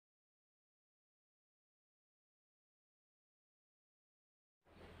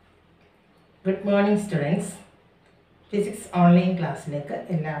Good morning, students. Physics online ക്ലാസ്സിലേക്ക്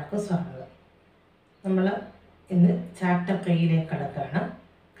എല്ലാവർക്കും സ്വാഗതം. നമ്മൾ ഇന്ന് ചാപ്റ്റർ 3 കടക്കുകയാണ്.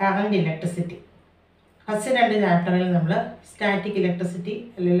 Current electricity. ഫസ്റ്റ് രണ്ട് ചാപ്റ്ററിൽ നമ്മൾ സ്റ്റാറ്റിക് ഇലക്ട്രിസിറ്റി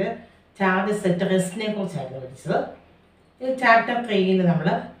അല്ലെങ്കിൽ ചാർജ് സെറ്റ് റെസ്റ്റിനെ കുറിച്ചായിരുന്നു പഠിച്ചത്. ഈ ചാപ്റ്റർ 3 നമ്മൾ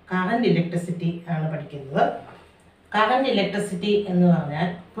കറന്റ് ഇലക്ട്രിസിറ്റി ആണ് പഠിക്കുന്നത്. കറന്റ് ഇലക്ട്രിസിറ്റി എന്ന് പറഞ്ഞാൽ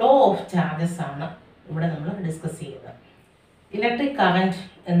ഫ്ലോ ഓഫ് ചാർജസ് ആണ് ഇവിടെ നമ്മൾ ഡിസ്കസ് ചെയ്യുന്നത്. ഇലക്ട്രിക് കറന്റ്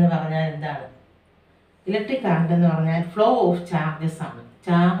എന്ന് പറഞ്ഞാൽ എന്താണ്? ഇലക്ട്രിക് കറന്റ് എന്ന് പറഞ്ഞാൽ ഫ്ലോ ഓഫ് ചാർജസ് ആണ്.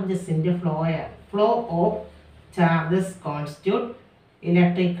 ചാർജസിൻ്റെ ഫ്ലോയാണ്. Flow of charges constitute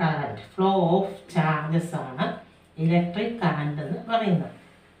electric current. Flow of charges ആണ് ഇലക്ട്രിക് കറന്റ് എന്ന് പറയുന്നത്.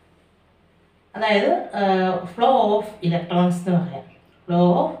 അതായത് ഫ്ലോ ഓഫ് ഇലക്ട്രോൺസ് എന്ന് പറയാം. Flow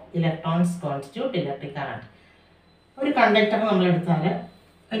of electrons constitute electric current. ഒരു കണ്ടക്ടർ നമ്മളെടുത്താൽ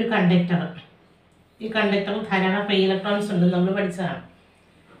ഒരു കണ്ടക്ടർ, ഈ കണ്ടക്ടറിൽ ധാരാളം ഫ്രീ ഇലക്ട്രോൺസ് ഉണ്ടെന്ന് നമ്മൾ പഠിച്ചതാണ്.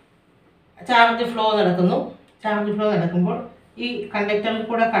 ചാർജ് ഫ്ലോ നടക്കുന്നു. ചാർജ് ഫ്ലോ നടക്കുമ്പോൾ ഈ കണ്ടക്ടറിൽ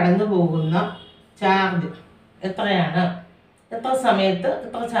കൂടെ കടന്നു പോകുന്ന ചാർജ് എത്രയാണ്, എത്ര സമയത്ത്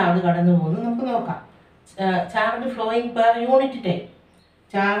എത്ര ചാർജ് കടന്നു പോകുന്നു നമുക്ക് നോക്കാം. Charge flowing per unit time.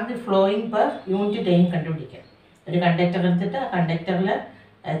 Charge flowing per unit time കണ്ടുപിടിക്കാം. ഒരു കണ്ടക്ടർ എടുത്തിട്ട് ആ കണ്ടക്ടറിൽ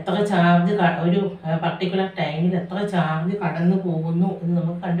എത്ര ചാർജ് ഒരു പർട്ടിക്കുലർ ടൈമിൽ എത്ര ചാർജ് കടന്നു പോകുന്നു എന്ന്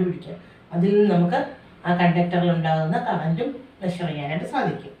നമുക്ക് കണ്ടുപിടിക്കാം. അതിൽ നിന്ന് നമുക്ക് ആ കണ്ടക്ടറിൽ ഉണ്ടാകുന്ന കറൻറ്റും മെഷർ ചെയ്യാനായിട്ട്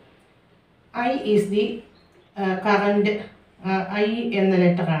സാധിക്കും. I is the current. I എന്ന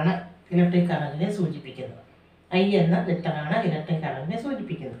ലെറ്ററാണ് ഇലക്ട്രിക് കറൻറ്റിനെ സൂചിപ്പിക്കുന്നത്. ഐ എന്ന ലെറ്ററാണ് ഇലക്ട്രിക് കറൻറ്റിനെ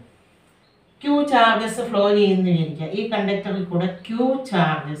സൂചിപ്പിക്കുന്നത്. ക്യൂ ചാർജസ് ഫ്ലോ ചെയ്യുന്ന വിചാരിക്കുക. ഈ കണ്ടക്ടറിൽ കൂടെ ക്യൂ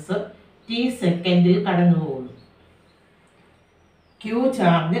ചാർജസ് ടി സെക്കൻഡിൽ കടന്നു പോകുന്നു. ക്യൂ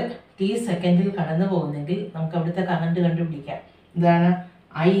ചാർജ് ടി സെക്കൻഡിൽ കടന്നു പോകുന്നെങ്കിൽ നമുക്ക് അവിടുത്തെ കറണ്ട് കണ്ടുപിടിക്കാം. ഇതാണ്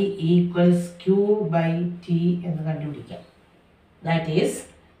I equals Q by T എന്ന് കണ്ടുപിടിക്കാം. That is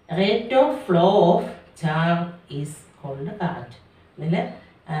rate of flow of charge is called current. ഇതിൽ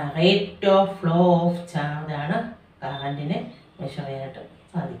rate of flow of charge ആണ് കറണ്ടിനെ മെഷർ ചെയ്യാനായിട്ട്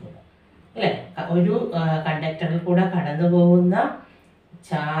സാധിക്കുന്നത്. അല്ലേ? ഒരു കണ്ടക്ടറിൽ കൂടെ കടന്നു പോകുന്ന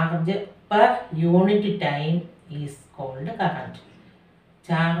charge per unit time is called current.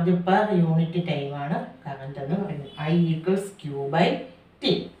 Charge per unit ടൈമാണ് കറണ്ട് എന്ന് പറയുന്നത്. I equals Q by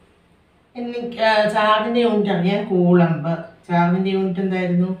T. ഇനി ചാർജിൻ്റെ യൂണിറ്റ് അറിയാൻ കൂളമ്പ്. ചാർജിൻ്റെ യൂണിറ്റ്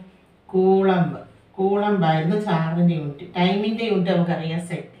എന്തായിരുന്നു? കൂളമ്പ്. കൂളമ്പായിരുന്നു ചാർജിൻ്റെ യൂണിറ്റ്. ടൈമിൻ്റെ യൂണിറ്റ് നമുക്കറിയാം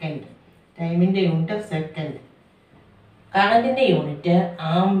സെക്കൻഡ്. ടൈമിൻ്റെ unit second. കറണ്ടിൻ്റെ unit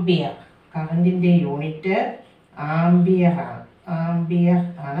ampere. കറണ്ടിൻ്റെ unit ampere ആണ്. ആംബിയർ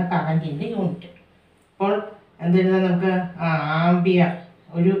ആണ് കറണ്ടിൻ്റെ യൂണിറ്റ്. അപ്പോൾ എന്തെഴുതാം നമുക്ക്? ആംബിയർ.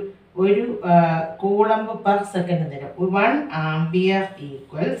 ഒരു കൂളമ്പ് പെർ സെക്കൻഡ് എന്തെങ്കിലും 1 ആംബിയർ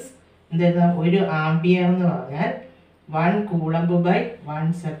ഈക്വൽസ് എന്തെഴുതാം? ഒരു ആംബിയർ എന്ന് പറഞ്ഞാൽ 1 കൂളമ്പ് ബൈ 1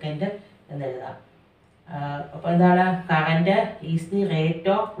 സെക്കൻഡ് എന്നെഴുതാം. അപ്പോൾ എന്താണ്? Current is the rate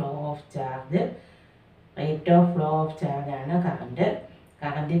of flow of charge. Rate of flow of charge ആണ് കറണ്ട്.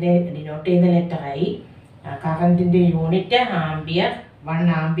 കറണ്ടിനെ ഡിനോട്ട് ചെയ്യുന്ന letter I. കറണ്ടിൻ്റെ unit ampere. 1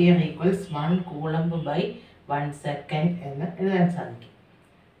 ampere equals 1 coulomb by 1 second എന്ന് എഴുതാൻ സാധിക്കും.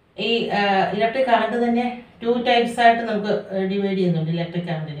 ഈ ഇലക്ട്രിക് കറണ്ട് തന്നെ 2 ടൈപ്സ് ആയിട്ട് നമുക്ക് ഡിവൈഡ് ചെയ്യുന്നുണ്ട് ഇലക്ട്രിക്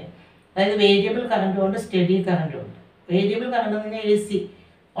കറണ്ടിനെ. അതായത് വേരിയബിൾ കറണ്ടും ഉണ്ട്, സ്റ്റഡി കറണ്ടും ഉണ്ട്. വേരിയബിൾ കറണ്ട് എന്ന് പറഞ്ഞാൽ AC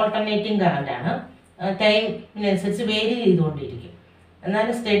ഓൾട്ടർനേറ്റിംഗ് കറണ്ടാണ്. ടൈമിനനുസരിച്ച് വേരി ചെയ്തുകൊണ്ടിരിക്കും. എന്നാൽ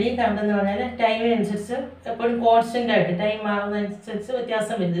സ്റ്റഡി കറണ്ട് എന്ന് പറഞ്ഞാൽ ടൈമിനനുസരിച്ച് എപ്പോഴും കോൺസ്റ്റൻ്റ് ആയിട്ട്, ടൈം മാറുന്നതനുസരിച്ച്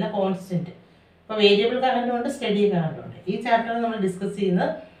വ്യത്യാസം വരുന്നില്ല, കോൺസ്റ്റൻറ്റ്. അപ്പോൾ വേരിയബിൾ കറണ്ടും ഉണ്ട്, സ്റ്റഡി കറണ്ടും ഉണ്ട്. ഈ ചാപ്റ്ററിൽ നമ്മൾ ഡിസ്കസ്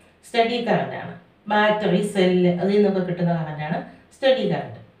ചെയ്യുന്നത് സ്റ്റഡി കറണ്ടാണ്. ബാറ്ററി, സെല്ല്, അതിൽ നിന്നൊക്കെ കിട്ടുന്ന കറണ്ടാണ് സ്റ്റഡി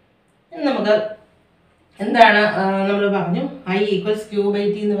കറണ്ട്. ഇനി നമുക്ക് എന്താണ് നമ്മൾ പറഞ്ഞു? I equals Q by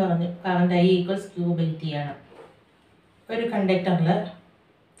T എന്ന് പറഞ്ഞു. Current I equals Q by T ആണ്. ഒരു കണ്ടക്ടറിൽ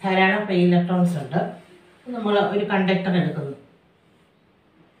ധാരാളം ഫ്രീ ഇലക്ട്രോൺസ് ഉണ്ട്. നമ്മൾ ഒരു കണ്ടക്ടർ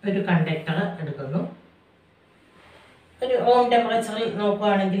എടുക്കുന്നു. ഒരു റൂം ടെമ്പറേച്ചറിൽ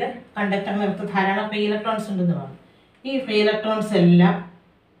നോക്കുകയാണെങ്കിൽ കണ്ടക്ടറിനകത്ത് ധാരാളം ഫ്രീ ഇലക്ട്രോൺസ് ഉണ്ടെന്ന് പറഞ്ഞു. ഈ ഫ്രീ ഇലക്ട്രോൺസ് എല്ലാം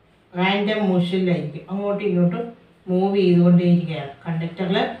റാൻഡം മോഷനിലായിരിക്കും, അങ്ങോട്ടും ഇങ്ങോട്ടും മൂവ് ചെയ്തുകൊണ്ടേയിരിക്കുകയാണ്.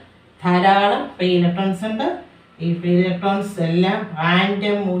 കണ്ടക്ടറിൽ ധാരാളം ഫ്രീ ഇലക്ട്രോൺസ് ഉണ്ട്. ഈ ഫ്രീ ഇലക്ട്രോൺസ് എല്ലാം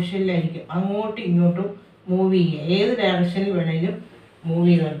റാൻഡം മോഷനിലായിരിക്കും, അങ്ങോട്ടും ഇങ്ങോട്ടും മൂവ് ചെയ്യുക. ഏത് ഡയറക്ഷനിൽ വേണമെങ്കിലും മൂവ്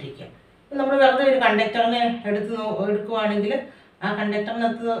ചെയ്തുകൊണ്ടിരിക്കുക. നമ്മൾ വെറുതെ ഒരു കണ്ടക്ടറിനെ എടുക്കുകയാണെങ്കിൽ ആ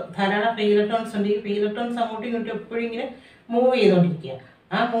കണ്ടക്ടറിനകത്ത് ധാരാളം ഫ്രീ ഇലക്ട്രോൺസ് ഉണ്ട്. ഈ ഫ്രീ ഇലക്ട്രോൺസ് അങ്ങോട്ടും ഇങ്ങോട്ടും എപ്പോഴും ഇങ്ങനെ മൂവ് ചെയ്തുകൊണ്ടിരിക്കുക.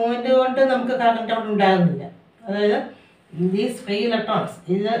 ആ മൂവ്മെൻറ്റ് കൊണ്ട് നമുക്ക് കറണ്ട് അവിടെ ഉണ്ടാകുന്നില്ല. അതായത് ദീസ് ഫ്രീ ഇലക്ട്രോൺസ്,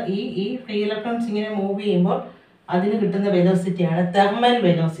 ഈ ഫ്രീ ഇലക്ട്രോൺസ് ഇങ്ങനെ മൂവ് ചെയ്യുമ്പോൾ അതിന് കിട്ടുന്ന വെലോസിറ്റിയാണ് തെർമൽ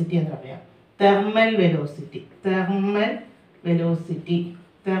വെലോസിറ്റി എന്ന് പറയാം. തെർമൽ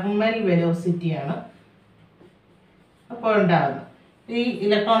വെലോസിറ്റിയാണ് അപ്പോൾ ഉണ്ടാകുന്നത്. ഈ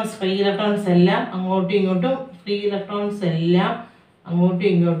ഇലക്ട്രോൺസ് ഫ്രീ ഇലക്ട്രോൺസ് എല്ലാം അങ്ങോട്ടും ഇങ്ങോട്ടും ഫ്രീ ഇലക്ട്രോൺസ് എല്ലാം അങ്ങോട്ടും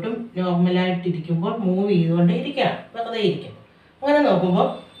ഇങ്ങോട്ടും നോർമലായിട്ടിരിക്കുമ്പോൾ മൂവ് ചെയ്തുകൊണ്ട് ഇരിക്കുകയാണ്, വെറുതെ ഇരിക്കും. അങ്ങനെ നോക്കുമ്പോൾ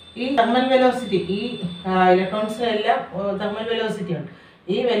ഈ തെർമൽ വെലോസിറ്റി, ഈ ഇലക്ട്രോൺസിനെല്ലാം തെർമൽ വെലോസിറ്റി ഉണ്ട്.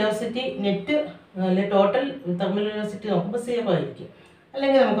 ഈ വെലോസിറ്റി നെറ്റ് അല്ലെ ടോട്ടൽ തെർമൽ വെലോസിറ്റി നോക്കുമ്പോൾ 0 ആയിരിക്കും.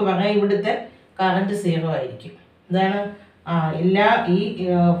 അല്ലെങ്കിൽ നമുക്ക് പറയാം ഇവിടുത്തെ കറണ്ട് 0 ആയിരിക്കും. എന്താണ് എല്ലാ ഈ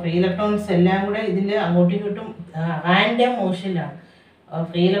ഫ്രീ ഇലക്ട്രോൺസ് എല്ലാം കൂടെ ഇതിൽ അങ്ങോട്ടും ഇങ്ങോട്ടും random മോഷനിലാണ്.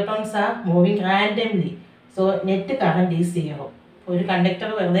 Free electrons are moving randomly. So net current ഈ 0. ഒരു കണ്ടക്ടർ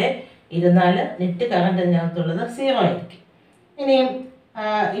വെറുതെ ഇരുന്നാൽ നെറ്റ് കറണ്ട് അതിനകത്തുള്ളത് 0 ആയിരിക്കും. ഇനിയും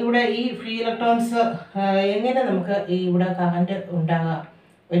ഇവിടെ ഈ ഫ്രീ ഇലക്ട്രോൺസ് എങ്ങനെ നമുക്ക് ഈ ഇവിടെ കറണ്ട് ഉണ്ടാകാം?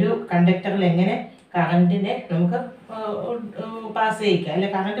 ഒരു കണ്ടക്ടറിൽ എങ്ങനെ കറണ്ടിനെ നമുക്ക് പാസ് ചെയ്യിക്കാം, അല്ലെ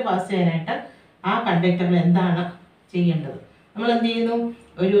കറണ്ട് പാസ് ചെയ്യാനായിട്ട് ആ കണ്ടക്ടറിൽ എന്താണ് ചെയ്യേണ്ടത്? നമ്മൾ എന്ത് ചെയ്യുന്നു?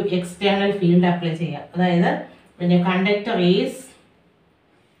 ഒരു എക്സ്റ്റേണൽ ഫീൽഡ് അപ്ലൈ ചെയ്യാം. അതായത് പിന്നെ conductor is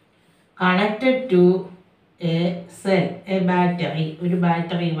connected to A cell, A battery, ഒരു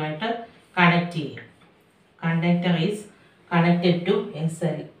ബാറ്ററിയുമായിട്ട് കണക്ട് ചെയ്യാം. Conductor is connected to A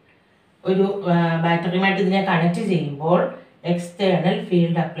cell. ഒരു ബാറ്ററിയുമായിട്ട് ഇതിനെ കണക്ട് ചെയ്യുമ്പോൾ എക്സ്റ്റേണൽ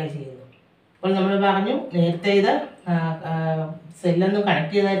ഫീൽഡ് അപ്ലൈ ചെയ്യുന്നു. അപ്പോൾ നമ്മൾ പറഞ്ഞു നേരത്തെ ഇത് സെല്ലൊന്നും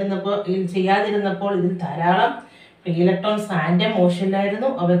കണക്ട് ചെയ്യാതിരുന്നപ്പോൾ ഇതിൽ ധാരാളം free electrons random മോഷനിലായിരുന്നു,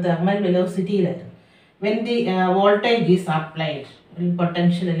 our thermal വെലോസിറ്റിയിലായിരുന്നു. When the voltage is applied,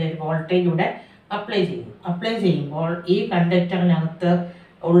 potential അല്ലെങ്കിൽ വോൾട്ടേജ് ഇവിടെ അപ്ലൈ ചെയ്യുമ്പോൾ ഈ കണ്ടക്ടറിനകത്ത്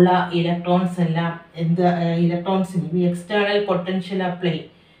ഉള്ള ഇലക്ട്രോൺസ് എല്ലാം ഇലക്ട്രോൺസിന് എക്സ്റ്റേണൽ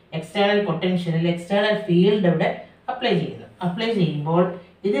പൊട്ടൻഷ്യൽ എക്സ്റ്റേണൽ ഫീൽഡ് ഇവിടെ അപ്ലൈ ചെയ്യുമ്പോൾ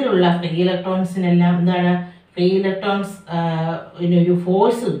ഇതിലുള്ള ഫ്രീ ഇലക്ട്രോൺസിനെല്ലാം എന്താണ്? ഫ്രീ ഇലക്ട്രോൺസ് ഒരു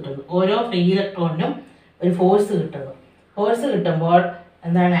ഫോഴ്സ് കിട്ടുന്നു. ഓരോ ഫ്രീ ഇലക്ട്രോണിനും ഒരു ഫോഴ്സ് കിട്ടുമ്പോൾ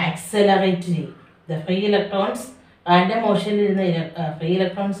എന്താണ്? ആക്സലറേറ്റ് ചെയ്യും. The free electrons random മോഷനിലിരുന്ന free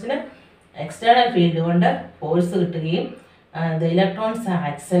ഇലക്ട്രോൺസിന് external field കൊണ്ട് ഫോഴ്സ് കിട്ടുകയും the electrons are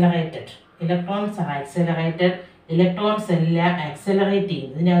accelerated. Electrons എല്ലാം ആക്സലറേറ്റ്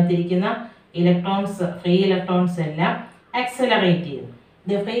ചെയ്യും. ഇതിനകത്തിരിക്കുന്ന ഫ്രീ ഇലക്ട്രോൺസ് എല്ലാം ആക്സലറേറ്റ് ചെയ്യും.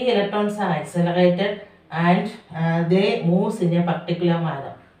 The free electrons are accelerated and they moves in A particular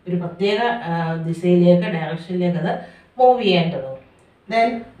manor. ഒരു പ്രത്യേക ഡയറക്ഷനിലേക്ക് അത് മൂവ് ചെയ്യാൻ തുടങ്ങും. Then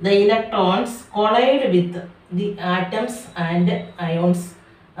the electrons collide with the atoms and ions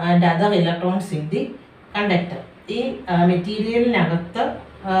and other electrons in the conductor. ഈ മെറ്റീരിയലിനകത്ത്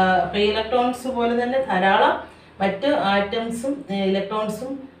free electrons പോലെ തന്നെ ധാരാളം മറ്റ് ആറ്റംസും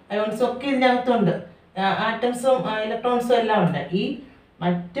ഇലക്ട്രോൺസും അയോൺസും ഒക്കെ ഇതിനകത്തുണ്ട്. ആറ്റംസും ഇലക്ട്രോൺസും എല്ലാം ഉണ്ട്. ഈ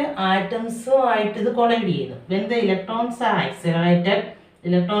മറ്റ് ആറ്റംസുമായിട്ട് ഇത് കൊളൈഡ് ചെയ്യുന്നു. When the electrons are accelerated,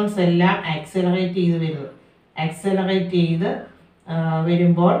 electrons എല്ലാം ആക്സലറേറ്റ് ചെയ്ത്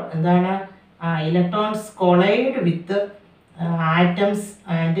വരുമ്പോൾ എന്താണ്? Electrons collide with atoms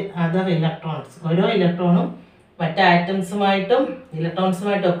and other electrons. ഓരോ ഇലക്ട്രോണും മറ്റ് ആറ്റംസുമായിട്ടും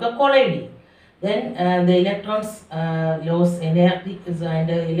ഇലക്ട്രോൺസുമായിട്ടും ഒക്കെ കൊളൈഡ് ചെയ്യും. Then the electrons loss energy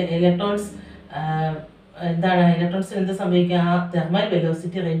and electrons എന്താണ്? ഇലക്ട്രോൺസിന് എന്ത് സംഭവിക്കുക? ആ തെർമൽ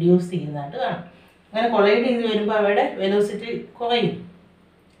വെലോസിറ്റി റെഡ്യൂസ് ചെയ്യുന്നതായിട്ട് കാണാം. അങ്ങനെ കൊളൈഡ് ചെയ്ത് വരുമ്പോൾ അവയുടെ വെലോസിറ്റി കുറയും.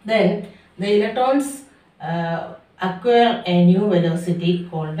 Then the electrons acquire a new velocity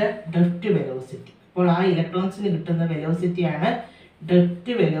called drift velocity. അപ്പോൾ ആ ഇലക്ട്രോൺസിന് കിട്ടുന്ന വെലോസിറ്റിയാണ്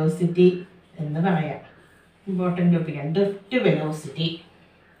ഡ്രിഫ്റ്റ് വെലോസിറ്റി എന്ന് പറയാം. ഇമ്പോർട്ടൻ്റ് ടോപ്പിക്കാണ് drift velocity.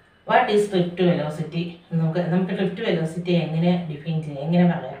 What is drift velocity? നമുക്ക് ഡ്രിഫ്റ്റ് വെലോസിറ്റി എങ്ങനെ ഡിഫൈൻ ചെയ്യാം, എങ്ങനെ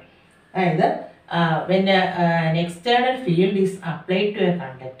പറയാം? അതായത് when an external field is applied to a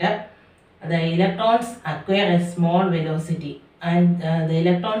conductor, the electrons acquire a small velocity and the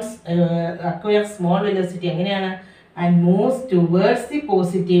electrons acquire small velocity എങ്ങനെയാണ്? and moves towards the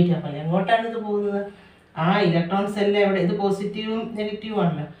positive terminal. എങ്ങോട്ടാണ് ഇത് പോകുന്നത്? ആ ഇലക്ട്രോൺസ് എല്ലാം ഇവിടെ, ഇത് പോസിറ്റീവും നെഗറ്റീവും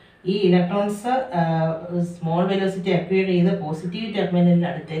ആണല്ലോ. ഈ ഇലക്ട്രോൺസ് സ്മോൾ വെലോസിറ്റി അക്വയർ ചെയ്ത് പോസിറ്റീവ് ടെർമിനലിൻ്റെ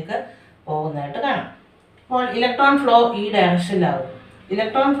അടുത്തേക്ക് പോകുന്നതായിട്ട് കാണാം. അപ്പോൾ ഇലക്ട്രോൺ ഫ്ലോ ഈ ഡയറക്ഷനിലാവും.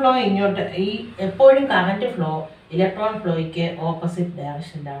 ഇലക്ട്രോൺ ഫ്ലോ ഇങ്ങോട്ട്, ഈ എപ്പോഴും കറണ്ട് ഫ്ലോ ഇലക്ട്രോൺ ഫ്ലോയ്ക്ക് ഓപ്പോസിറ്റ്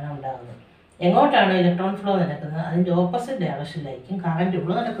ഡയറക്ഷനിലാണ് ഉണ്ടാകുന്നത്. എങ്ങോട്ടാണ് ഇലക്ട്രോൺ ഫ്ലോ നടക്കുന്നത്? അതിൻ്റെ ഓപ്പോസിറ്റ് ഡയറക്ഷനിലായിരിക്കും കറണ്ട്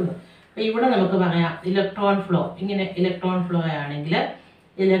ഫ്ലോ നടക്കുന്നത്. അപ്പോൾ ഇവിടെ നമുക്ക് പറയാം ഇലക്ട്രോൺ ഫ്ലോ, ഇങ്ങനെ ഇലക്ട്രോൺ ഫ്ലോ ആണെങ്കിൽ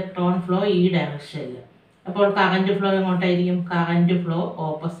ഇലക്ട്രോൺ ഫ്ലോ ഈ ഡയറക്ഷനിൽ. അപ്പോൾ current flow എങ്ങോട്ടായിരിക്കും? Current flow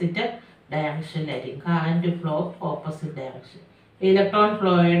opposite ഡയറക്ഷനിലായിരിക്കും. Electron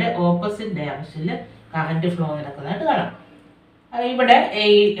ഫ്ലോയുടെ ഓപ്പോസിറ്റ് ഡയറക്ഷനിൽ കറണ്ട് ഫ്ലോ നടക്കുന്നതായിട്ട് കാണാം. ഇവിടെ ഈ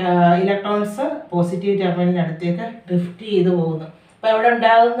ഇലക്ട്രോൺസ് പോസിറ്റീവ് ടെർമിനലിൻ്റെ അടുത്തേക്ക് ഡ്രിഫ്റ്റ് ചെയ്ത് പോകുന്നു. അപ്പോൾ അവിടെ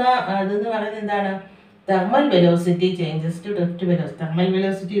ഉണ്ടാകുന്ന ഇതെന്ന് പറയുന്നത് എന്താണ്? Thermal velocity changes to drift velocity. Thermal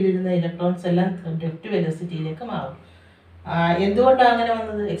വെലോസിറ്റിയിലിരുന്ന electrons എല്ലാം ഡ്രിഫ്റ്റ് വെലോസിറ്റിയിലേക്ക് മാറും. എന്തുകൊണ്ടാണ് അങ്ങനെ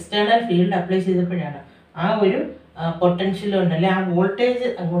വന്നത്? എക്സ്റ്റേണൽ ഫീൽഡ് അപ്ലൈ ചെയ്തപ്പോഴാണ്. ആ ഒരു പൊട്ടൻഷ്യൽ കൊണ്ടല്ലേ ആ വോൾട്ടേജ്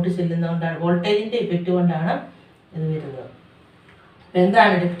അങ്ങോട്ട് ചെല്ലുന്നതുകൊണ്ടാണ്, വോൾട്ടേജിൻ്റെ ഇഫക്റ്റ് കൊണ്ടാണ് ഇത് വരുന്നത്.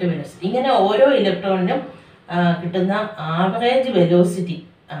 എന്താണ് ഡ്രിഫ്റ്റ് വെലോസിറ്റി? ഇങ്ങനെ ഓരോ ഇലക്ട്രോണിനും കിട്ടുന്ന ആവറേജ് വെലോസിറ്റി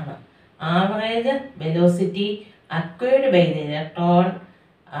ആണ്. Average velocity acquired by the electron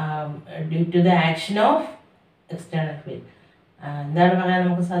due to the action of external field. എന്താണ് പറയാൻ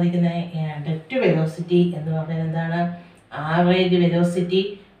നമുക്ക് സാധിക്കുന്നത്? ഡ്രിഫ്റ്റ് വെലോസിറ്റി എന്ന് പറയുന്നത് എന്താണ്? Average velocity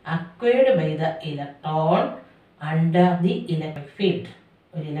acquired by the electron under the electric field.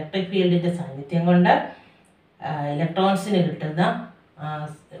 ഒരു ഇലക്ട്രിക് ഫീൽഡിൻ്റെ സാന്നിധ്യം കൊണ്ട് ഇലക്ട്രോൺസിന് കിട്ടുന്ന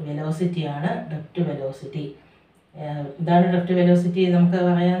വെലോസിറ്റിയാണ് ഡ്രിഫ്റ്റ് വെലോസിറ്റി. എന്താണ് ഡ്രിഫ്റ്റ് വെലോസിറ്റി നമുക്ക്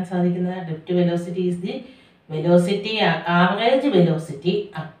പറയാൻ സാധിക്കുന്നത്? Drift velocity is the velocity, average velocity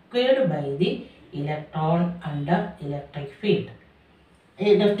acquired by the electron under electric field.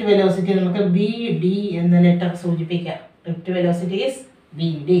 ഈ ഡ്രിഫ്റ്റ് വെലോസിറ്റി നമുക്ക് Vd എന്ന ലെറ്റർ സൂചിപ്പിക്കാം. Drift velocity is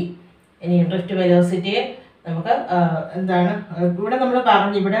Vd. ഇനി ഡ്രിഫ്റ്റ് വെലോസിറ്റിയെ നമുക്ക് എന്താണ് ഇവിടെ നമ്മൾ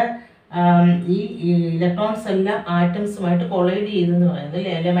പറഞ്ഞു, ഇവിടെ ഈ ഇലക്ട്രോൺസ് എല്ലാം ആറ്റംസുമായിട്ട് കൊളൈഡ് ചെയ്തെന്ന് പറയുന്നത്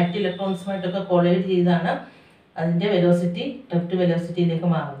അല്ലേ, അല്ലെങ്കിൽ മറ്റ് ഇലക്ട്രോൺസുമായിട്ടൊക്കെ കൊളൈഡ് ചെയ്താണ് അതിൻ്റെ വെലോസിറ്റി ഡ്രിഫ്റ്റ് വെലോസിറ്റിയിലേക്ക്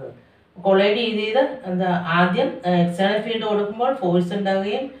മാറുന്നത്. കൊളൈഡ് ചെയ്ത് എന്താ ആദ്യം എക്സ്റ്റേണൽ ഫീൽഡ് കൊടുക്കുമ്പോൾ ഫോഴ്സ്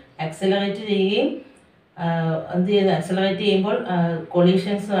ഉണ്ടാവുകയും ആക്സിലറേറ്റ് ചെയ്യുകയും എന്ത് ചെയ്യുന്നത്, ആക്സിലറേറ്റ് ചെയ്യുമ്പോൾ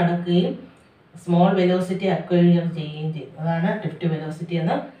കൊളീഷൻസ് നടക്കുകയും സ്മോൾ വെലോസിറ്റി അക്വയർ ചെയ്യുകയും ചെയ്യും. അതാണ് ഡ്രിഫ്റ്റ് വെലോസിറ്റി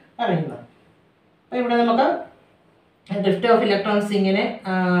എന്ന് പറയുന്നത്. അപ്പോൾ ഇവിടെ നമുക്ക് ഡ്രിഫ്റ്റ് ഓഫ് ഇലക്ട്രോൺസ് ഇങ്ങനെ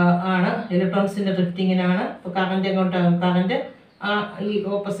ആണ്, ഇലക്ട്രോൺസിൻ്റെ ഡ്രിഫ്റ്റ് ഇങ്ങനെയാണ്. ഇപ്പോൾ കറണ്ട് എങ്ങോട്ടാകും? കറണ്ട് ഈ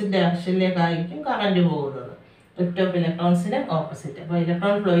ഓപ്പോസിറ്റ് ഡയറക്ഷനിലേക്കായിരിക്കും കറണ്ട് പോകുന്നത്. Drift of ഇലക്ട്രോൺസിന് opposite. അപ്പോൾ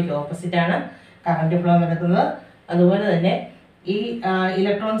ഇലക്ട്രോൺ ഫ്ലോയ്ക്ക് ഓപ്പോസിറ്റാണ് കറണ്ട് ഫ്ലോ നടക്കുന്നത്. അതുപോലെ തന്നെ ഈ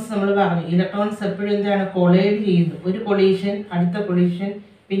ഇലക്ട്രോൺസ് നമ്മൾ പറഞ്ഞു, ഇലക്ട്രോൺസ് എപ്പോഴും എന്താണ് കൊളൈഡ് ചെയ്യുന്നു. ഒരു കൊളീഷൻ, അടുത്ത കൊളീഷൻ,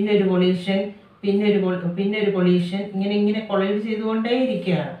 പിന്നെ ഒരു കൊളീഷൻ, പിന്നെ ഒരു കൊളീഷൻ, ഇങ്ങനെ കൊളൈഡ് ചെയ്തുകൊണ്ടേ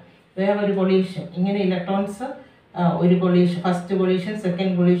ഇരിക്കുകയാണ്. വേറൊരു കൊളീഷൻ, ഇങ്ങനെ ഇലക്ട്രോൺസ് ഒരു collision, first collision,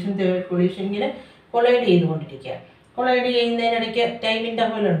 second collision, third collision, ഇങ്ങനെ കൊളൈഡ് ചെയ്തുകൊണ്ടിരിക്കുക. കൊളൈഡ് ചെയ്യുന്നതിനിടയ്ക്ക് ടൈം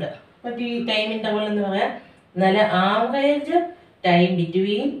ഇൻ്റർവൽ ഉണ്ട്. അപ്പോൾ ഈ ടൈം ഇൻ്റർവൽ എന്ന് പറയാൻ നല്ല average time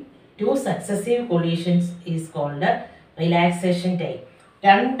between two successive collisions is called relaxation time.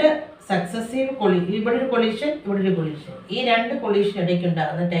 രണ്ട് സക്സസീവ് ഇവിടെ ഒരു കൊളീഷൻ, ഇവിടെ ഒരു കൊളീഷൻ, ഈ രണ്ട് കൊളീഷൻ ഇടയ്ക്ക്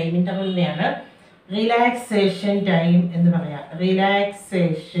ഉണ്ടാകുന്ന ടൈം ഇൻ്റർവലിനെയാണ് റിലാക്സേഷൻ ടൈം എന്ന് പറയാം.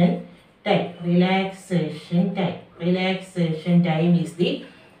 Relaxation time is the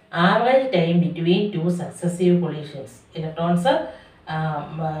average time between two successive collisions. Electrons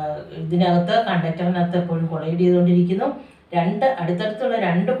ഇതിനകത്ത് കണ്ടക്ടറിനകത്ത് എപ്പോഴും കൊളൈഡ് ചെയ്തുകൊണ്ടിരിക്കുന്നു. അടുത്തടുത്തുള്ള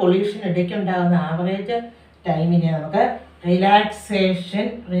രണ്ട് കൊളീഷൻ ഇടയ്ക്കുണ്ടാകുന്ന ആവറേജ് ടൈമിനെ നമുക്ക് റിലാക്സേഷൻ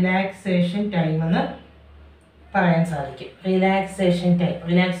ടൈം എന്ന് പറയാൻ സാധിക്കും.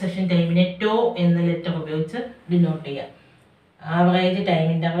 റിലാക്സേഷൻ ടൈമിനെ ടോ എന്ന ലെറ്റർ ഉപയോഗിച്ച് ഡിനോട്ട് ചെയ്യാം. Average time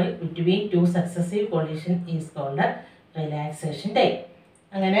interval between two successive collision is called relaxation time.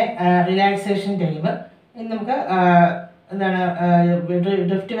 അങ്ങനെ റിലാക്സേഷൻ ടൈം നമുക്ക് എന്താണ്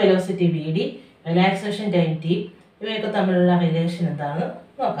drift velocity Vd, relaxation time T, ഇവയൊക്കെ തമ്മിലുള്ള റിലേഷൻ എന്താണെന്ന്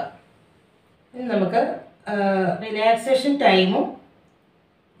നോക്കാം. ഇനി നമുക്ക് റിലാക്സേഷൻ ടൈമും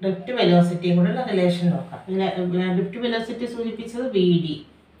ഡ്രിഫ്റ്റ് വെലോസിറ്റിയും കൂടെയുള്ള റിലേഷൻ നോക്കാം. ഡ്രിഫ്റ്റ് വെലോസിറ്റി സൂചിപ്പിച്ചത് Vd,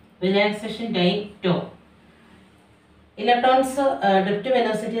 relaxation time to. Electrons drift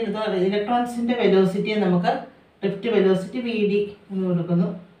velocity ഇലക്ട്രോൺസിൻ്റെ വെലോസിറ്റിയെ നമുക്ക് ഡ്രിഫ്റ്റ് വെലോസിറ്റി Vd എന്ന് കൊടുക്കുന്നു.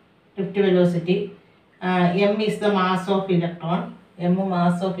 Drift velocity m is the mass of electron. m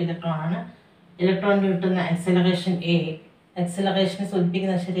mass of electron ആണ്. ഇലക്ട്രോണിന് കിട്ടുന്ന ആക്സിലറേഷൻ A, ആക്സിലറേഷനെ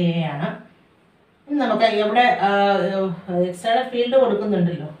സൂചിപ്പിക്കുന്ന അക്ഷരം A ആണ്. നമുക്ക് ഇവിടെ എക്സ്റ്റേണൽ ഫീൽഡ്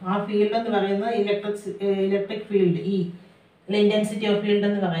കൊടുക്കുന്നുണ്ടല്ലോ, ആ ഫീൽഡ് എന്ന് പറയുന്നത് electric field E, intensity of field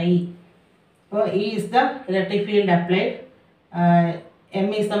എന്ന് പറയും E. അപ്പോൾ E is the electric field applied, m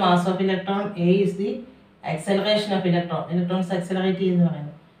is the mass of electron, A is the acceleration of electron. Electrons accelerate ചെയ്യുന്നു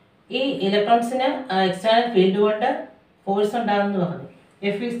പറയുന്നു. ഈ ഇലക്ട്രോൺസിന് എക്സ്റ്റേണൽ ഫീൽഡ് കൊണ്ട് ഫോഴ്സ് ഉണ്ടാകുമെന്ന് പറഞ്ഞു.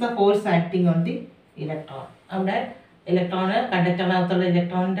 F is the force acting on the electron. അവിടെ electron കണ്ടക്ടറിനകത്തുള്ള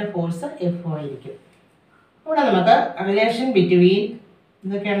ഇലക്ട്രോണിൻ്റെ force F ആയിരിക്കും. ഇവിടെ നമുക്ക് റിലേഷൻ ബിറ്റ്വീൻ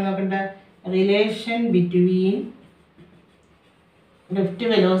എന്തൊക്കെയാണ് നോക്കേണ്ടത്? Relation between drift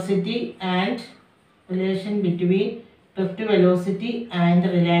velocity and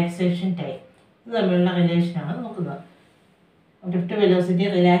relaxation time, ഇത് തമ്മിലുള്ള റിലേഷനാണ് നോക്കുന്നത്. ഡ്രിഫ്റ്റ് വെലോസിറ്റി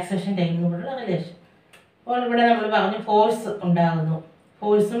റിലാക്സേഷൻ ടൈം തമ്മിലുള്ള റിലേഷൻ. അപ്പോൾ ഇവിടെ നമ്മൾ പറഞ്ഞു ഫോഴ്സ് ഉണ്ടാകുന്നു.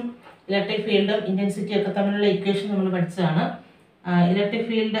 ഫോഴ്സും ഇലക്ട്രിക് ഫീൽഡും ഇൻറ്റൻസിറ്റി ഒക്കെ തമ്മിലുള്ള ഇക്വേഷൻ നമ്മൾ പഠിച്ചതാണ്. ഇലക്ട്രിക്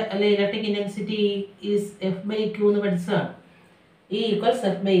ഫീൽഡ് അല്ലെങ്കിൽ ഇലക്ട്രിക് ഇൻറ്റൻസിറ്റി ഈസ് F/Q എന്ന് പഠിച്ചതാണ്. E =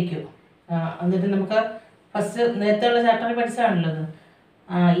 F/Q. എന്നിട്ട് നമുക്ക് ഫസ്റ്റ് നേരത്തെ ഉള്ള ചാപ്റ്ററിൽ പഠിച്ചതാണല്ലോ അത്.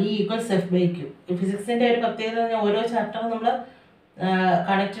 E = F/Q. ഫിസിക്സിൻ്റെ ഒരു പ്രത്യേകത ഓരോ ചാപ്റ്ററും നമ്മൾ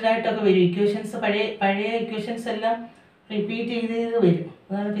കണക്റ്റഡ് ആയിട്ടൊക്കെ വരും. ഇക്വേഷൻസ് പഴയ ഇക്വേഷൻസ് എല്ലാം റിപ്പീറ്റ് ചെയ്ത് വരും.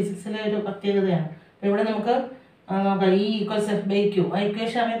 അതാണ് ഫിസിക്സിലെ ഒരു പ്രത്യേകതയാണ്. അപ്പോൾ ഇവിടെ നമുക്ക് നോക്കാം E = F/Q. ആ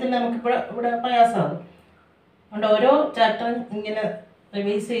ഇക്വേഷൻ അറിയത്തില്ല നമുക്കിപ്പോൾ ഇവിടെ പ്രയാസമാകും. അതുകൊണ്ട് ഓരോ ചാപ്റ്ററും ഇങ്ങനെ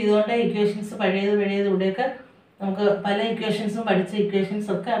റിവൈസ് ചെയ്തുകൊണ്ട് ഇക്വേഷൻസ് പഴയത് ഇവിടെയൊക്കെ നമുക്ക് പല ഇക്വേഷൻസും പഠിച്ച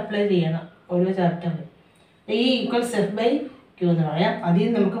ഇക്വേഷൻസൊക്കെ അപ്ലൈ ചെയ്യണം ഓരോ ചാപ്റ്ററിലും. E = F/Q എന്ന് പറയാം. അതിൽ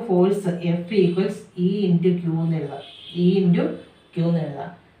നമുക്ക് ഫോഴ്സ് F = E × Q എന്ന് എഴുതാം. E × Q എന്ന് എഴുതാം.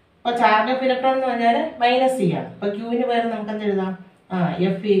 അപ്പോൾ ചാർജ് ഓഫ് ഇലക്ട്രോൺ എന്ന് പറഞ്ഞാൽ -E ആണ്. അപ്പോൾ ക്യൂവിന് പകരം നമുക്ക് എന്ത് എഴുതാം?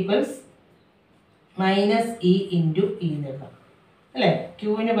 F = -E × E എന്ന് എഴുതാം അല്ലേ?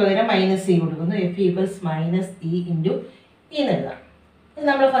 ക്യൂവിന് പകരം -E കൊടുക്കുന്നു. F = -E × E എന്ന് എഴുതാം. ഇത്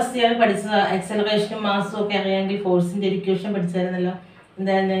നമ്മൾ ഫസ്റ്റ് ഇയർ പഠിച്ച ആക്സലറേഷനും മാസും ഒക്കെ അറിയാമെങ്കിൽ ഫോഴ്സിൻ്റെ ഒരു ഇക്വേഷൻ പഠിച്ചായിരുന്നല്ലോ.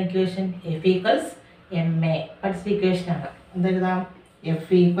 എന്തായിരുന്നു ഇക്വേഷൻ? F = ma. പഠിച്ച ഇക്വേഷനാണ്. എന്തെഴുതാം? F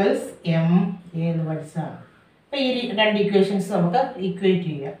 = ma എന്ന് പഠിച്ചതാണ്. അപ്പോൾ ഈ രണ്ട് ഇക്വേഷൻസ് നമുക്ക് ഇക്വേറ്റ്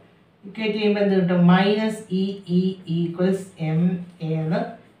ചെയ്യാം. ഇക്വേറ്റ് ചെയ്യുമ്പോൾ എന്ത് കിട്ടും? -E = ma എന്ന്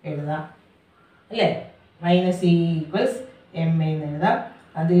എഴുതാം അല്ലേ? -E = ma എന്ന് എഴുതാം.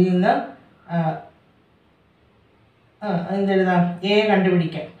 അതിൽ നിന്ന് എന്തെഴുതാം? A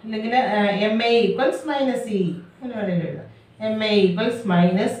കണ്ടുപിടിക്കാം. അല്ലെങ്കിൽ ma = -E അങ്ങനെ വേണമെങ്കിലും എഴുതാം. ma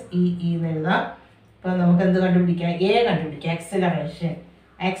 = -E എന്ന് എഴുതാം. അപ്പോൾ നമുക്ക് എന്ത് കണ്ടുപിടിക്കാം? A കണ്ടുപിടിക്കാം. ആക്സലറേഷൻ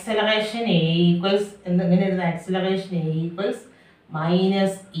A എങ്ങനെ എഴുതാം? ആക്സലറേഷൻ A =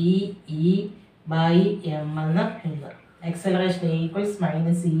 -E/m എന്ന് എഴുതാം. Acceleration A =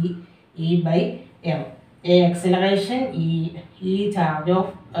 -E/m. A acceleration, E charge of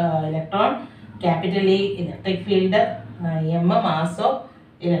electron, capital E electric field, m mass of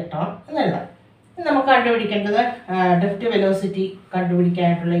electron എന്ന് എഴുതാം. നമുക്ക് കണ്ടുപിടിക്കേണ്ടത് ഡ്രിഫ്റ്റ് വെലോസിറ്റി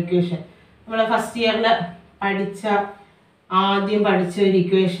കണ്ടുപിടിക്കാനായിട്ടുള്ള ഇക്വേഷൻ. നമ്മൾ ഫസ്റ്റ് ഇയറിൽ ആദ്യം പഠിച്ച ഒരു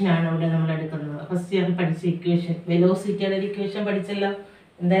ഇക്വേഷനാണ് ഇവിടെ നമ്മൾ എടുക്കുന്നത്. ഫസ്റ്റ് ഇയറിൽ പഠിച്ച ഇക്വേഷൻ വെലോസിറ്റിയുടെ ഒരു ഇക്വേഷൻ പഠിച്ചല്ലോ.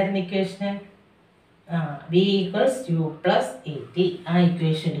 എന്തായിരുന്നു ഇക്വേഷൻ? V = U + AT. ആ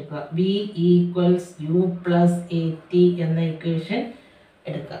ഇക്വേഷൻ എടുക്കുക. V = U + AT എന്ന ഇക്വേഷൻ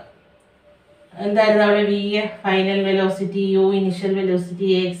എടുക്കുക. എന്തായിരുന്നു അവിടെ? V final velocity, U initial velocity,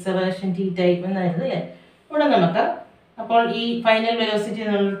 A acceleration, T time എന്നായിരുന്നു അല്ലേ? ഇവിടെ നമുക്ക് അപ്പോൾ ഈ ഫൈനൽ വെലോസിറ്റി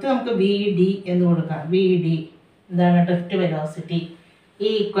എന്നുള്ളത് നമുക്ക് VD എന്ന് കൊടുക്കാം. VD എന്താണ്? Drift velocity.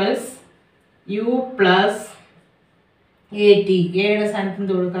 E = U + AT. എയുടെ സ്ഥാനത്ത്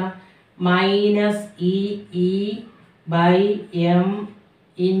എന്ത് കൊടുക്കാം? -E/m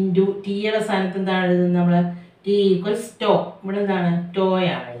 × Tയുടെ സ്ഥാനത്ത് എന്താണ് എഴുതുന്നത് നമ്മൾ? T = τ. ഇവിടെ എന്താണ്?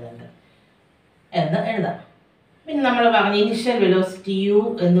 ടോയാണ് എഴുതേണ്ടത് എന്ന് എഴുതാം. പിന്നെ നമ്മൾ പറഞ്ഞ ഇനിഷ്യൽ വെലോസിറ്റി U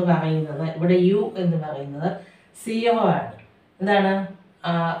എന്ന് പറയുന്നത്, ഇവിടെ U എന്ന് പറയുന്നത് 0 ആണ്. എന്താണ്?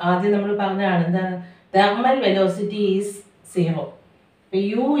 ആദ്യം നമ്മൾ പറഞ്ഞതാണ് എന്താണ്? Thermal velocity is 0. അപ്പോൾ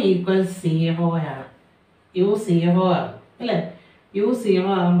U = 0 ആണ്. U 0 ആണ് അല്ലേ? U 0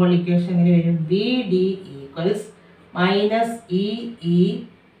 ആകുമ്പോൾ ഇക്വേഷൻ എങ്ങനെ വരും? VD = -EE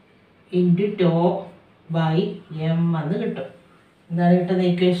 × τ/m എന്ന് കിട്ടും. എന്താണ് കിട്ടുന്ന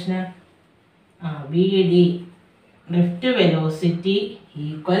ഇക്വേഷന്? VD ഡ്രിഫ്റ്റ് വെലോസിറ്റി =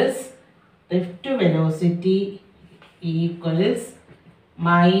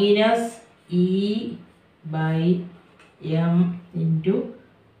 -E/m ×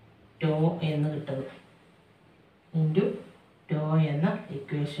 τ എന്ന് കിട്ടുന്നു. τ എന്ന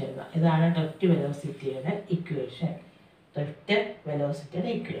ഇക്വേഷൻ. ഇതാണ് drift വെലോസിറ്റിയുടെ equation. Drift വെലോസിറ്റിയുടെ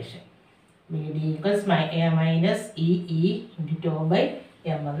equation VD = -EE ×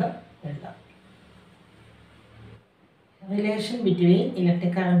 τ/m എന്ന് എഴുതാം. Relation between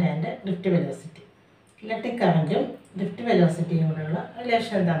electric current and drift velocity. Electric കറണ്ടും ഡ്രിഫ്റ്റ് വെലോസിറ്റിയും കൂടെയുള്ള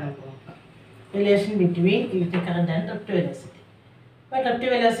റിലേഷൻ എന്താണെന്ന് നമുക്ക് നോക്കാം. Relation between electric current and drift velocity. അപ്പോൾ ഡ്രിഫ്റ്റ്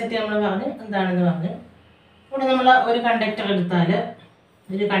വെലോസിറ്റി നമ്മൾ പറഞ്ഞു എന്താണെന്ന് പറഞ്ഞു. ഇവിടെ നമ്മൾ ഒരു കണ്ടക്ടർ എടുത്താൽ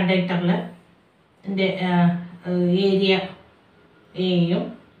ഒരു കണ്ടക്ടറിൽ ഏരിയ എയും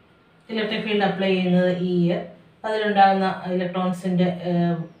ഇലക്ട്രിക് ഫീൽഡ് അപ്ലൈ ചെയ്യുന്നത് E, അതിലുണ്ടാകുന്ന ഇലക്ട്രോൺസിൻ്റെ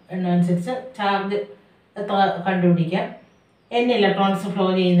എണ്ണം അനുസരിച്ച് ചാർജ് എത്ര കണ്ടുപിടിക്കാം. N ഇലക്ട്രോൺസ് ഫ്ലോ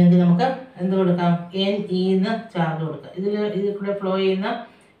ചെയ്യുന്നെങ്കിൽ നമുക്ക് എന്ത് കൊടുക്കാം? NE എന്ന് ചാർജ് കൊടുക്കാം. ഇതിൽ കൂടെ ഫ്ലോ ചെയ്യുന്ന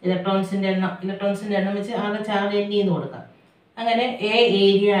ഇലക്ട്രോൺസിൻ്റെ എണ്ണം വെച്ച് ആകെ ചാർജ് NE എന്ന് കൊടുക്കാം. അങ്ങനെ A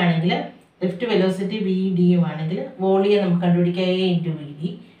ഏരിയ ആണെങ്കിൽ ഡ്രിഫ്റ്റ് വെലോസിറ്റി VD ആണെങ്കിൽ വോളിയം നമുക്ക് കണ്ടുപിടിക്കാം A × VD.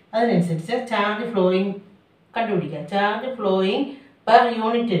 അതിനനുസരിച്ച് ചാർജ് ഫ്ലോയിങ് കണ്ടുപിടിക്കാം. Charge flowing per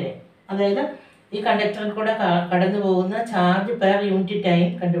unit time, അതായത് ഈ കണ്ടക്ടറിൽ കൂടെ കടന്നു പോകുന്ന ചാർജ് പെർ യൂണിറ്റ് ടൈം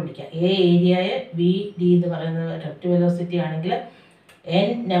കണ്ടുപിടിക്കാം. A ഏരിയയെ VD എന്ന് പറയുന്നത് ഡ്രിഫ്റ്റ് വെലോസിറ്റി ആണെങ്കിൽ N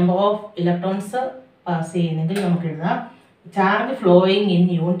number of electrons pass ചെയ്യുന്നെങ്കിൽ നമുക്ക് എഴുതാം charge flowing in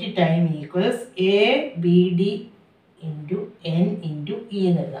unit time = ABD × N × E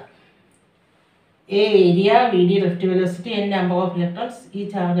എന്ന് എഴുതാം. A area, VD relative velocity, N number of electrons,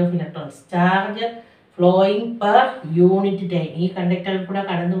 E charge of electrons. Charge flowing per unit time. ഈ കണ്ടക്ടറിൽ കൂടെ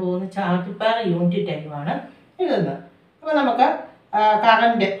കടന്നു പോകുന്ന charge per unit ടൈമാണ് എഴുതുന്നത്. അപ്പോൾ നമുക്ക്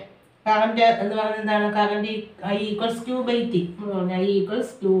കറണ്ട് എന്ന് പറയുന്നത് എന്താണ്? കറണ്ട് I equals Q/T എന്ന് പറഞ്ഞാൽ I equals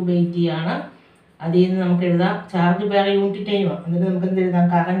Q/T ആണ്. അതിൽ നിന്ന് നമുക്ക് എഴുതാം ചാർജ് പെർ യൂണിറ്റ് ടൈം. എന്നിട്ട് നമുക്ക് എന്ത് എഴുതാം?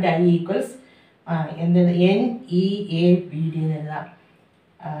 കറണ്ട് I equals എന്താണ് NEAVD എന്ന് എഴുതാം.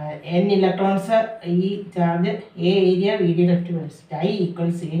 N ഇലക്ട്രോൺസ് ഈ charge A area VD relative velocity I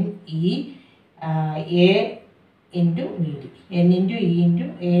equals NE A into VD N into E into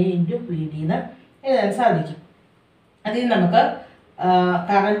A into VD എന്ന് എഴുതാൻ സാധിക്കും. അതിൽ നമുക്ക്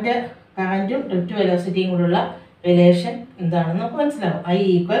കറൻറ്റും ഡ്രിഫ്റ്റ് വെലോസിറ്റിയും കൂടെയുള്ള റിലേഷൻ എന്താണെന്ന് നമുക്ക് മനസ്സിലാവും. I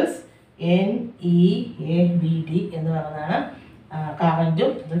equals NEAVD എന്ന് പറയുന്നതാണ് കറൻറ്റും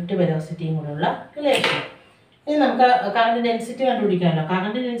ഡ്രിഫ്റ്റ് വെലോസിറ്റിയും കൂടെയുള്ള റിലേഷൻ. ഇനി നമുക്ക് current density കണ്ടുപിടിക്കാമല്ലോ.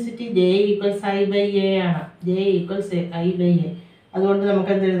 Current density J equals I/A ആണ്. J equals I/A. അതുകൊണ്ട്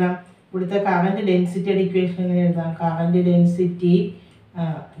നമുക്ക് എന്ത് എഴുതാം? ഇവിടുത്തെ കറണ്ട് ഡെൻസിറ്റിയുടെ ഇക്വേഷൻ എങ്ങനെ എഴുതാം? Current density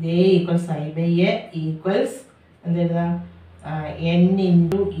J equals I/A equals എന്തെഴുതാം? N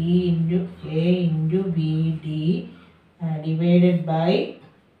into E into A into VD divided by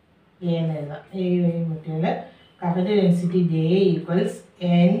A എന്ന് എഴുതാം. A പറ്റിയാൽ current density J equals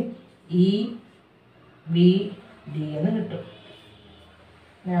NEVD എന്ന് കിട്ടും.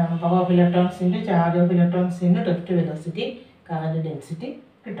 Number of ഇലക്ട്രോൺസിൻ്റെ charge of ഇലക്ട്രോൺസിൻ്റെ drift velocity current density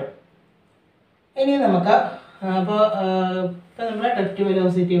കിട്ടും. ഇനി നമുക്ക് ഇപ്പോൾ നമ്മൾ ഡ്രിഫ്റ്റ്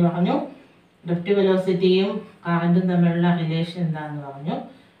വെലോസിറ്റി പറഞ്ഞു. ഡ്രിഫ്റ്റ് വെലോസിറ്റിയും കറൻറ്റും തമ്മിലുള്ള റിലേഷൻ എന്താണെന്ന് പറഞ്ഞു.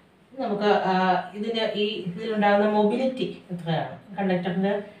 നമുക്ക് ഇതിലുണ്ടാകുന്ന മൊബിലിറ്റി എത്രയാണ്?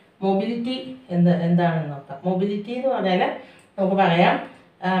 കണ്ടക്ടറിൻ്റെ മൊബിലിറ്റി എന്താണെന്ന് നോക്കാം. മൊബിലിറ്റി എന്ന് പറഞ്ഞാൽ നമുക്ക് പറയാം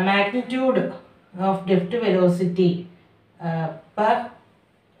magnitude of drift velocity per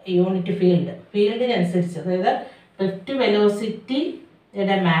unit ഫീൽഡിനനുസരിച്ച്, അതായത് ഡ്രിഫ്റ്റ്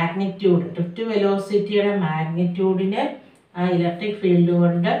വെലോസിറ്റിയുടെ മാഗ്നിറ്റ്യൂഡിനെ ആ ഇലക്ട്രിക് ഫീൽഡ്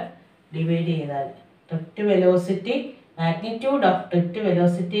കൊണ്ട് ഡിവൈഡ് ചെയ്താൽ magnitude of drift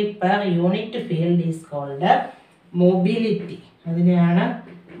velocity per unit field is called mobility. അതിനെയാണ്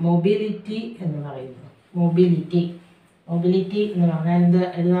മൊബിലിറ്റി എന്ന് പറയുന്നത്. മൊബിലിറ്റി എന്ന് പറഞ്ഞാൽ എന്ത്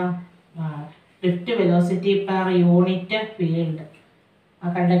എഴുതാം? Drift velocity per unit field. ആ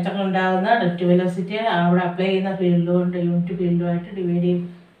കണ്ടക്ടറിലുണ്ടാകുന്ന ഡ്രിഫ്റ്റ് വെലോസിറ്റി അവിടെ അപ്ലൈ ചെയ്യുന്ന യൂണിറ്റ് ഫീൽഡുമായിട്ട് ഡിവൈഡ് ചെയ്യും.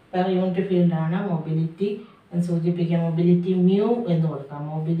 പെർ യൂണിറ്റ് ഫീൽഡാണ് മൊബിലിറ്റി എന്ന് സൂചിപ്പിക്കുക. മൊബിലിറ്റി മ്യൂ എന്ന് കൊടുക്കാം.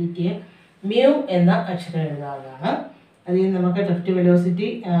 മൊബിലിറ്റിയെ മ്യൂ എന്ന അക്ഷരം എഴുതാവുന്നതാണ്. അതിൽ നമുക്ക് ഡ്രിഫ്റ്റ് വെലോസിറ്റി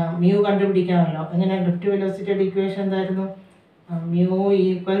മ്യൂ കണ്ടുപിടിക്കാമല്ലോ. അങ്ങനെ ഡ്രിഫ്റ്റ് വെലോസിറ്റിയുടെ ഇക്വേഷൻ എന്തായിരുന്നു? മ്യൂ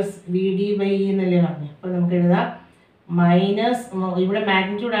ഈക്വൽസ് VD/E എന്നല്ലേ പറഞ്ഞു. അപ്പോൾ നമുക്ക് എഴുതാം മൈനസ്, ഇവിടെ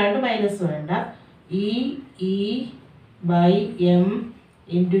മാഗ്നിറ്റ്യൂഡ് ആയതുകൊണ്ട് മൈനസ് വേണ്ട, E/M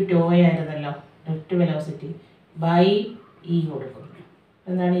ഇൻറ്റു ടോ ആയിരുന്നല്ലോ ഡ്രിഫ്റ്റ് വെലോസിറ്റി ബൈ E കൊടുക്കും.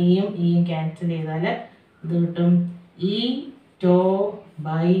 എന്താണ്? ഇയും ക്യാൻസൽ ചെയ്താൽ ഇത് കിട്ടും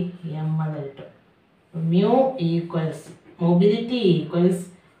E/M എന്ന് കിട്ടും. Mu equals mobility equals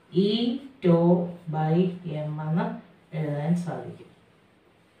E/M എന്ന് എഴുതാൻ സാധിക്കും.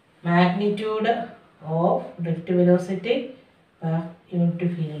 Magnitude of drift velocity per unit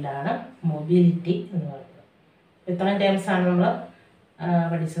ഫീൽഡാണ് മൊബിലിറ്റി എന്ന് പറയുന്നത്. ഇത്രയും ടേംസാണ് നമ്മൾ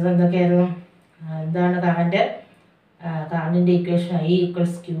പഠിച്ചത്. എന്തൊക്കെയായിരുന്നു? എന്താണ് കറണ്ടിൻ്റെ equation? I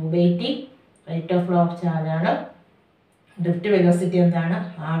equals Q/T, rate of flow of charge ആണ്. ഡ്രിഫ്റ്റ് വെലോസിറ്റി എന്താണ്?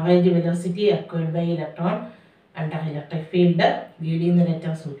 Average velocity acquired by electron under electric field. VD എന്ന്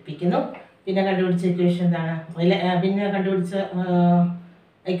ലെറ്റർ സൂചിപ്പിക്കുന്നു. പിന്നെ കണ്ടുപിടിച്ച ഇക്വേഷൻ എന്താണ്?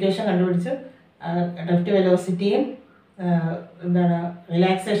 ഇക്വേഷൻ കണ്ടുപിടിച്ച് ഡ്രിഫ്റ്റ് വെലോസിറ്റിയും എന്താണ്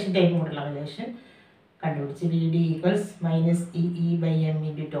റിലാക്സേഷൻ ടൈം കൂടെയുള്ള റിലേഷൻ കണ്ടുപിടിച്ച് VD equals -EE/M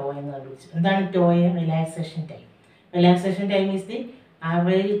into to എന്ന് കണ്ടുപിടിച്ചു. എന്താണ് to? Relaxation time. Relaxation time is the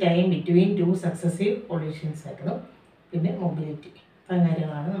average time between 2 successive positions ആയിരുന്നു. പിന്നെ മൊബിലിറ്റി. ഇത്രയും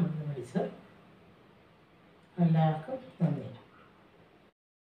കാര്യങ്ങളാണ് നമ്മൾ പഠിച്ചത്. എല്ലാവർക്കും നന്ദി.